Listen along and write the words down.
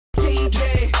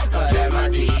TheRealDJJ, cause that's my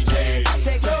DJ. I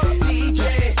say go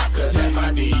DJ, cause that's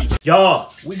my DJ.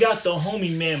 Y'all, we got the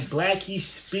homie, man, Blackie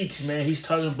Speaks, man. He's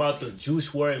talking about the Juice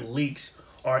WRLD leaks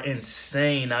are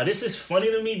insane. Now, this is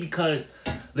funny to me because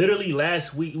literally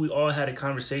last week we all had a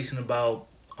conversation about,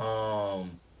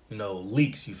 you know,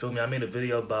 leaks. You feel me? I made a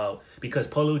video about, because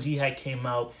Polo G had came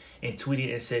out and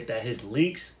tweeted and said that his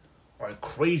leaks are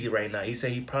crazy right now. He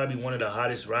said he probably one of the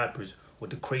hottest rappers with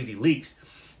the crazy leaks.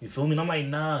 You feel me? And I'm like,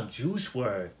 nah, Juice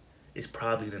WRLD is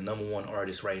probably the #1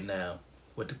 artist right now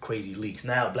with the crazy leaks.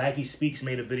 Now, Blackie Speaks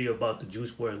made a video about the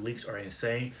Juice WRLD leaks are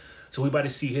insane. So we about to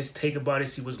see his take about it,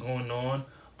 see what's going on.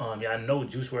 Yeah, I know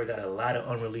Juice WRLD got a lot of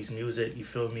unreleased music, you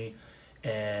feel me?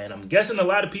 And I'm guessing a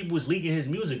lot of people is leaking his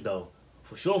music though.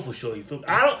 For sure, you feel me?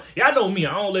 Y'all know me,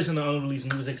 I don't listen to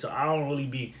unreleased music, so I don't really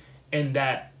be in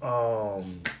that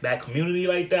that community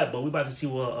like that. But we about to see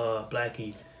what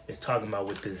Blackie is talking about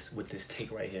with this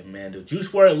take right here, man. The Juice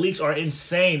WRLD leaks are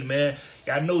insane, man.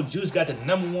 Y'all know Juice got the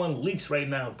 #1 leaks right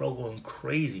now, bro, going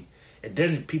crazy. And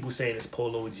then people saying it's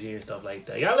Polo G and stuff like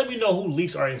that. Y'all let me know who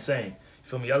leaks are insane. You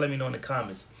feel me? Y'all let me know in the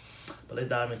comments. But let's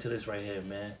dive into this right here,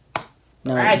 man.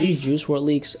 Now, these Juice WRLD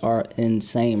leaks are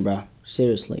insane, bro.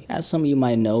 Seriously. As some of you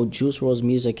might know, Juice WRLD's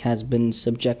music has been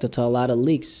subjected to a lot of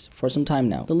leaks for some time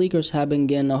now. The leakers have been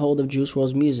getting a hold of Juice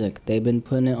WRLD's music. They've been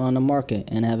putting it on the market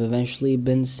and have eventually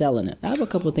been selling it. I have a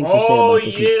couple of things to say about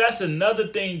this. Oh, yeah, that's another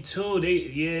thing, too.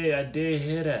 Yeah, I did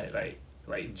hear that.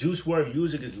 Like Juice WRLD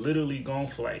music is literally going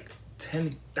for, like,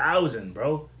 10,000,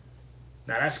 bro.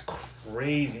 Now, that's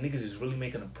crazy. Niggas is really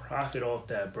making a profit off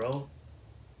that, bro.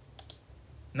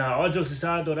 Now, all jokes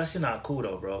aside, though, that shit not cool,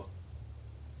 though, bro.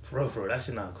 For real, that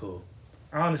shit not cool.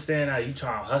 I understand how you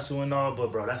trying to hustle and all,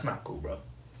 but, bro, that's not cool, bro.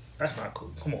 That's not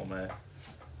cool. Come on, man.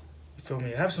 You feel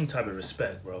me? Have some type of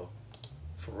respect, bro.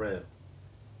 For real.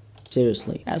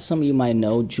 Seriously. As some of you might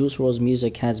know, Juice WRLD's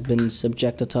music has been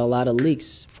subjected to a lot of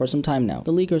leaks for some time now.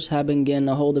 The leakers have been getting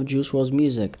a hold of Juice WRLD's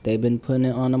music. They've been putting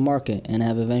it on the market and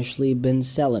have eventually been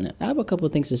selling it. I have a couple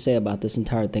of things to say about this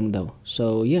entire thing, though.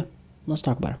 So, yeah. Let's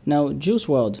talk about it. Now, Juice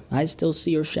WRLD, I still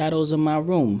see your shadows in my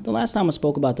room. The last time I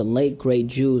spoke about the late, great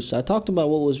Juice, I talked about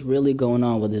what was really going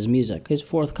on with his music. His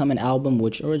forthcoming album,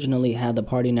 which originally had the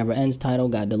Party Never Ends title,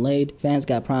 got delayed. Fans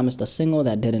got promised a single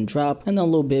that didn't drop. And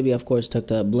then Lil Baby, of course, took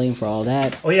the blame for all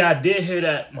that. Oh, yeah, I did hear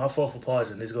that. My fault for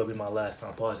pausing. This is going to be my last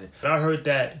time pausing. But I heard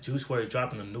that Juice WRLD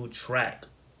dropping a new track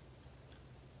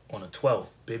on the 12th.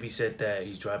 Baby said that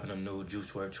he's dropping a new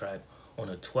Juice WRLD track on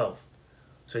the 12th.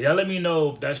 So y'all let me know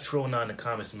if that's true or not in the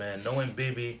comments, man. Knowing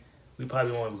Baby, we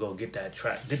probably want to go get that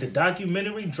track. Did the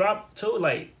documentary drop too?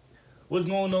 Like, what's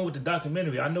going on with the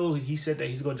documentary? I know he said that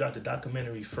he's going to drop the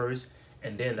documentary first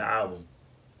and then the album.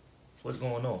 What's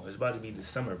going on? It's about to be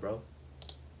December, bro.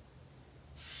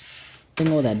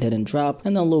 Single that didn't drop,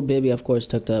 and then Lil Baby, of course,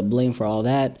 took the blame for all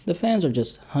that. The fans are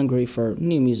just hungry for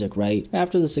new music, right?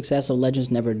 After the success of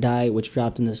Legends Never Die, which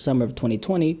dropped in the summer of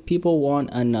 2020, people want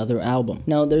another album.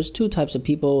 Now, there's two types of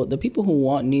people: the people who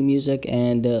want new music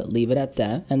and leave it at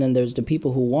that, and then there's the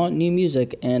people who want new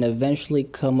music and eventually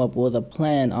come up with a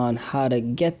plan on how to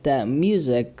get that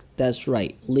music. That's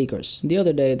right, leakers. The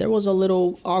other day, there was a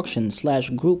little auction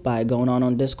 / group buy going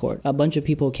on Discord. A bunch of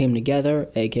people came together,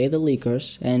 aka the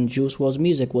leakers, and Juice WRLD's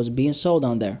music was being sold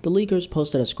on there. The leakers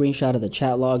posted a screenshot of the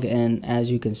chat log, and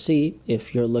as you can see,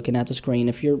 if you're looking at the screen,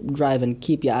 if you're driving,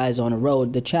 keep your eyes on the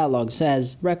road, the chat log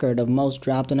says, record of most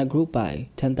dropped in a group buy,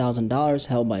 $10,000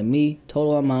 held by me,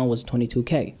 total amount was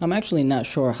 $22K. I'm actually not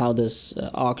sure how this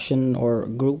auction or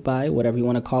group buy, whatever you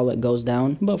want to call it, goes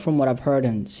down, but from what I've heard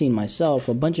and seen myself,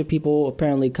 a bunch of people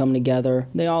apparently come together.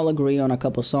 They all agree on a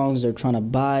couple songs they're trying to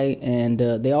buy, and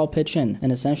they all pitch in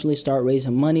and essentially start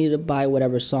raising money to buy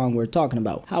whatever song we're talking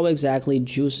about. How exactly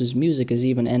Juice's music is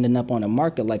even ending up on a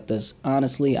market like this,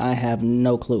 honestly, I have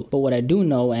no clue. But what I do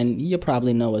know, and you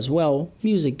probably know as well,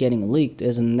 music getting leaked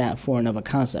isn't that foreign of a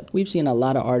concept. We've seen a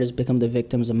lot of artists become the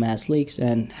victims of mass leaks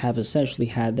and have essentially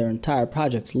had their entire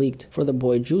projects leaked. For the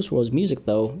boy Juice WRLD's music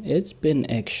though, it's been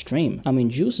extreme. I mean,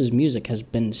 Juice's music has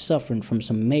been suffering from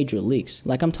some major leaks.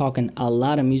 Like, I'm talking a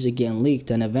lot of music getting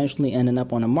leaked and eventually ending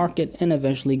up on the market and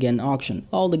eventually getting auctioned.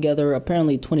 Altogether,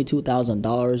 apparently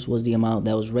 $22,000 was the amount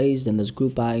that was raised in this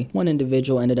group buy. One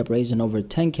individual ended up raising over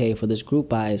 $10K for this group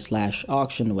buy /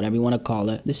 auction, whatever you want to call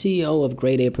it. The CEO of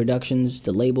Grade A Productions,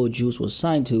 the label Juice was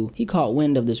signed to, he caught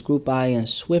wind of this group buy and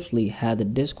swiftly had the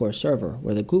Discord server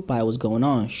where the group buy was going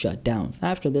on shut down.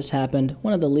 After this happened,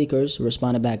 one of the leakers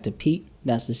responded back to Pete,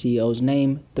 that's the CEO's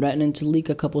name, threatening to leak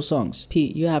a couple songs.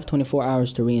 Pete, you have 24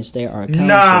 hours to reinstate our account.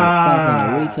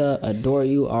 Nah. So Franklin Aretha, Adore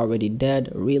You, Already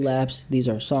Dead, Relapse, these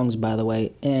are songs by the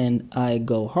way, and I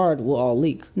Go Hard will all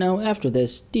leak. Now after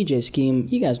this, DJ Scheme,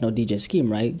 you guys know DJ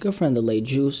Scheme, right? Good friend of the late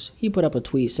Juice, he put up a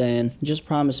tweet saying, just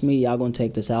promise me y'all gonna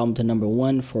take this album to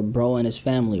 #1 for bro and his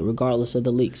family, regardless of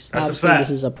the leaks. That's Obviously, a fact.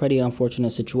 this is a pretty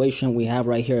unfortunate situation we have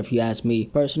right here if you ask me.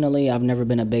 Personally, I've never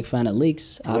been a big fan of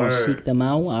leaks. I don't seek them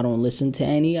out. I don't listen to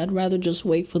any. I'd rather just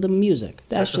wait for the music.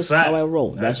 That's just how I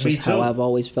roll. That's just how I've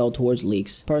always felt towards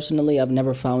leaks. Personally, I've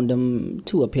never found them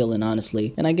too appealing,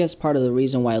 honestly. And I guess part of the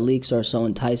reason why leaks are so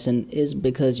enticing is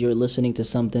because you're listening to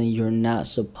something you're not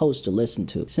supposed to listen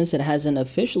to. Since it hasn't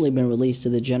officially been released to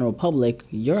the general public,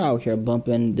 you're out here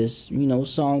bumping this,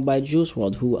 song by Juice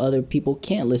WRLD who other people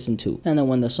can't listen to. And then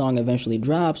when the song eventually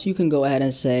drops, you can go ahead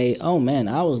and say, oh man,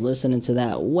 I was listening to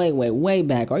that way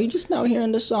back. Are you just now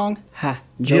hearing the song? Ha.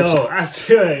 Jokes. Yo, I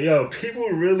swear, people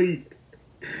really...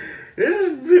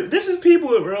 This is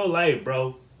people in real life,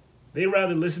 bro. They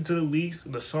rather listen to the leaks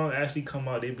and the song actually come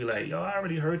out. They be like, yo, I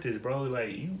already heard this, bro. Like,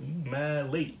 you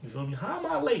mad late. You feel me? How am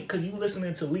I late? Because you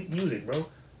listening to leaked music, bro.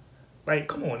 Like,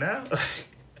 come on now.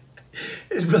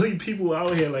 There's really people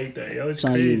out here like that, yo. It's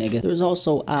crazy. You, nigga. There's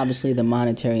also obviously the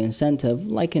monetary incentive,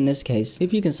 like in this case.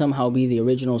 If you can somehow be the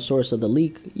original source of the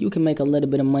leak, you can make a little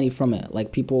bit of money from it,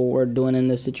 like people were doing in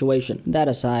this situation. That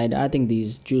aside, I think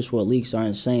these Juice WRLD leaks are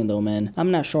insane though, man. I'm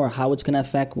not sure how it's gonna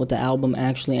affect what the album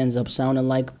actually ends up sounding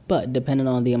like, but depending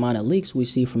on the amount of leaks we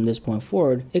see from this point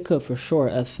forward, it could for sure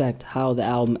affect how the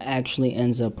album actually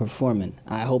ends up performing.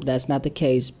 I hope that's not the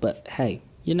case, but hey,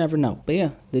 you never know. But yeah,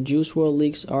 the Juice WRLD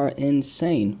leaks are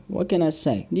insane. What can I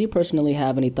say? Do you personally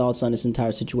have any thoughts on this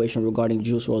entire situation regarding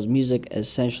Juice WRLD's music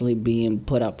essentially being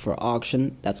put up for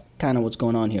auction? That's kind of what's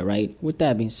going on here, right? With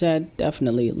that being said,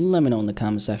 definitely let me know in the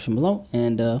comment section below,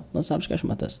 and let's have a discussion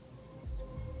about this.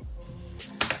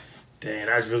 Damn,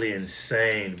 that's really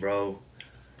insane, bro.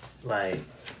 Like,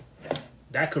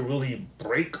 that could really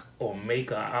break or make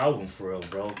an album for real,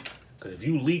 bro. Because if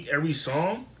you leak every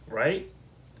song, right?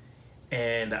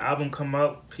 And the album come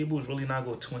out, people's really not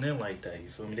gonna tune in like that. You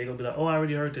feel me? They gonna be like, oh, I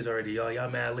already heard this already, y'all. Y'all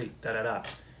mad late. Da.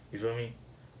 You feel me?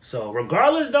 So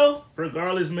regardless,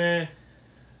 man,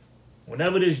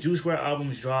 whenever this Juice WRLD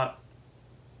albums drop,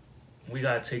 we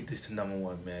gotta take this to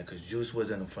 #1, man. Cause Juice was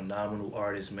a phenomenal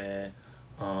artist, man.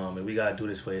 And we gotta do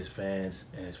this for his fans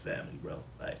and his family, bro.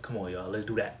 Like, come on, y'all. Let's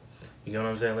do that. You know what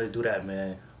I'm saying? Let's do that,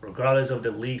 man. Regardless of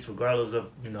the leaks, regardless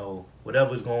of,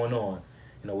 whatever's going on.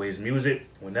 His music,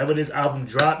 whenever this album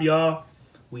drop, y'all,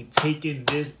 we taking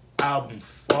this album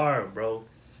far, bro.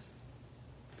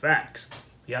 Facts.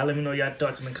 Y'all let me know y'all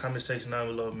thoughts in the comment section down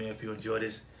below, man. If you enjoyed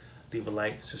this, leave a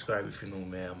like, subscribe if you're new,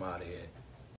 man. I'm out of here.